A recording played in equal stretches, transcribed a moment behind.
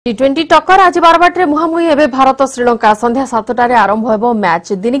T20 टक्कर आज बारबाटी मुहांमुही हेबे भारत श्रीलंका संध्या 7टारे आरंभ हेबो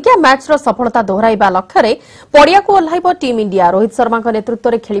मैच दिनिकिया मैच रो सफलता दोहराइबा लक्ष्य पड़िया को ओह्लाइबो टीम इंडिया रोहित शर्मा नेतृत्व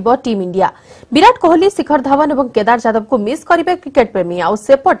में खेलिबो टीम इंडिया विराट कोहली शिखर धवन और केदार जादव को मिस करिबे क्रिकेट प्रेमी आउ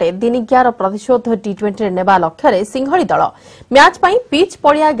सेपटे दिनिकियार प्रतिशोध T20 नेबा लक्ष्य सिंहली दल मैच पई पिच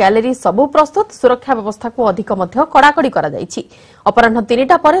पड़िया गैलरी सबु प्रस्तुत सुरक्षा व्यवस्था को अधिक मध्य कड़ाकड़ी करा जायछि अपराह्न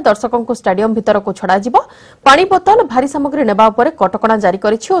 3टा पर दर्शकों को स्टाडियम भीतर को छड़ा जिवो पानी बोतल भारी सामग्री नेबा उपरे कटकणा जारी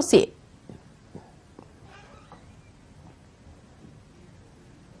करिछि ओसी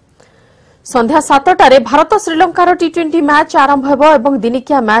संध्या 7टारे भारत श्रीलंकार T20 मैच आरंभ हेबो एवं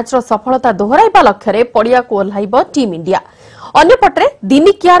दिनिकिया मैच रो सफलता दोहराइबा लक्ष्य पड़िया को ओह्लाइबो टीम इंडिया अन्यपटे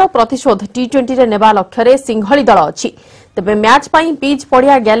दिनिकियार प्रतिशोध T20 रे नेबा लक्ष्य सिंहली दल अछि तेबे मैच पई पिच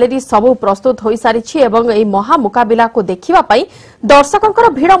पड़िया गैलरी सबु प्रस्तुत होई सारिछि एवं एई महा मुकाबिला को देखिबा पई दर्शकंकर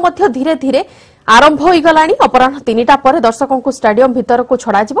भीड़ मध्य धीरे धीरे आरंभ होई गलानी अपराह्न 3टा पर दर्शकों को स्टाडियम भीतर को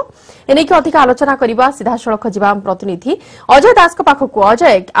छड़ा जिवो एने की अधिक आलोचना करिबा सीधा सड़क जिबा प्रतिनिधि अजय दास को पाखो को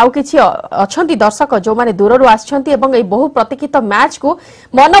अजय आउ किछि अछंती दर्शक जो माने दूररु आछंती एवं एई बहु प्रतिकित मैच को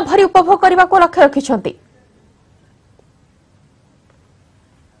मन भरी उपभोग करबा को लक्ष्य रखिछंती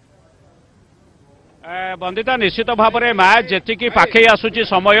बंदिता निश्चित भाव में मैच जी पाखे आसूची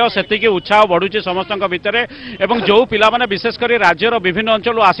समय से उत्साह बढ़ुची समस्त भितर एवं जो पिला माने विशेषकर राज्यर विभिन्न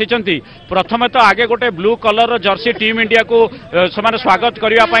अंचल आसी प्रथमे तो आगे गोटे blue colour Jersey team India को से स्वागत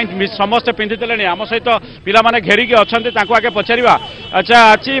करने समस्ते पिंधि आम सहित पिला माने घेरिकी अच्छा आगे पचारा अच्छा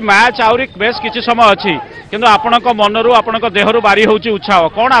अच्छी मैच आहरी बेस किसी समय अच्छी किंतु आपण मनरू आपण देहरु बारी होची उत्साह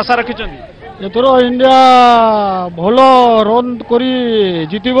कौन आशा रखिछन्ती एथरो इंडिया भलो रन करी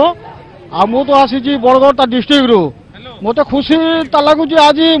जितिबो आ मु तो आसी बड़गढ़ डिस्ट्रिक्ट रु मत खुशी लगुच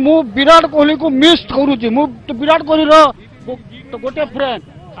आज मु विराट कोहली को मिस करुची मु विराट कोहली रो गोटे फ्रेंड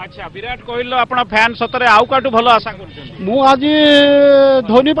अच्छा विराट कोहली आपण फैन सतरे आउ काटू भलो आशा करछन मु आज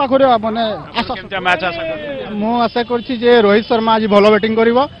धोनी पाखरे माने आशा मैच आशा कर मु आशा करछि जे रोहित शर्मा आज भलो बैटिंग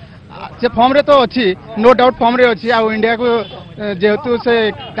करिवो से फॉर्म रे तो अच्छी नो डाउट फॉर्म रे अच्छी आ इंडिया को जेहेतु से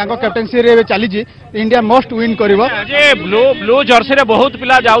कैप्टेनसी रे चली इंडिया मस्ट विन करिवो जे ब्लू जर्सी रे बहुत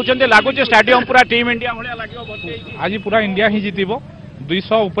पिला जाउचंते लागु जे स्टेडियम पूरा टीम इंडिया भलिया लागिवो आज पूरा इंडिया ही जीतिबो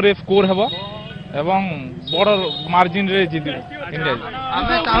 200 ऊपर स्कोर हेबो एवं बड़ मार्जिन रे जीतिबो इंडिया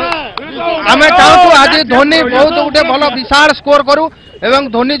हमें चाहू आज धोनी बहुत गोटे भलो विशाल स्कोर करू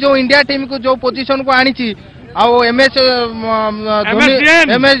एवं धोनी जो इंडिया टीम को जो पोजीशन को आनी आउ एम एस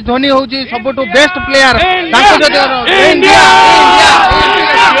धोनी हूँ सब बेस्ट प्लेयर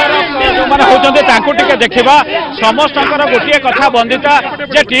देखा समस्त गोटे कथा बंदिता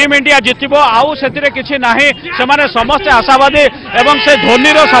जे टीम इंडिया जितबो आउ से किसी ना से समस्ते आशावादी एवं से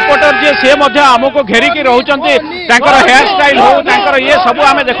धोनी सपोर्टर जी सी आमको घेरिकी रोचंती हेयर स्टाइल हो ये सब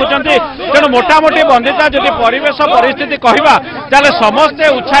आम देखुं तेणु मोटामोटी बंदिता जदि परिवेश परिस्थिति कहवा ताले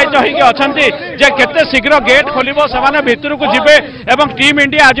समस्ते उत्साहित होइके अछंती जे केते शीघ्र गेट खोलिबो सेमाने भितर को जिबे एवं टीम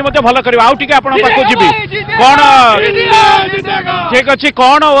इंडिया आज मते भलो करबा आउ टिके आपण पाखो जिबी कोन ठीक अछि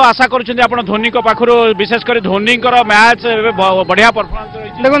कोन आशा करूछन्ती आपण धोनी को पाखरो विशेष कर धोनी को मैच बढ़िया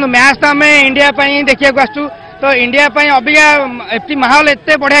परफॉर्मेंस देखो मैच तो आम इंडिया देखिया आसू तो इंडिया अबिका एफटी माहौल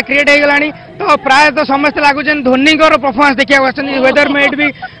एत बढ़िया क्रिएट हो गलानी तो प्राय तो समस्ते लगुच धोनी परफॉर्मेंस देखिए वेदर मेड भी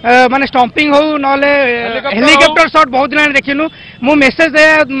माने स्टंपिंग हो ना हेलिकॉप्टर शॉट बहुत दिन देखिनु मु मेसेज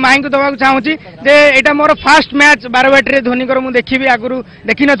माई को दवा चाहूँगी जे एटा मोर फास्ट मैच बारबाटी रे धोनी मु देखी आगु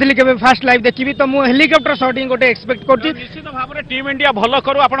देखी नथली केबे फास्ट लाइव देखी तो मु हेलिकॉप्टर शॉट ही गोटे एक्सपेक्ट करछि निश्चित भाव में टीम इंडिया भलो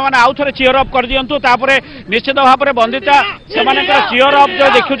करू आपण माने आउ थरे चियर अप कर दियंतु तापरे निश्चित भाव में बंदिता से चियर अप जो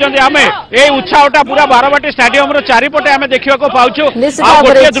देखुछन्ती आमे ए उत्साहटा पूरा बारबाटी स्टेडियम रो चारिपटे आमे देखिबा को पाउछु आ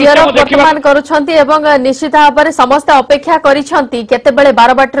गोटे चियर अप वर्तमान करूछन्ती एवं निश्चित भाव में समस्त अपेक्षा करिछन्ती केतेबेले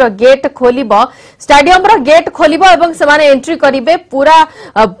बारबाटी रो गेट खोलिबो स्टेडियम रो गेट खोलिबो एवं सेमाने एंट्री करिवे पूरा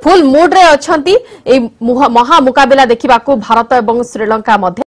फुल मूड रे अछंती ए महा मुकाबिला देखिबा को भारत एवं श्रीलंका मध्य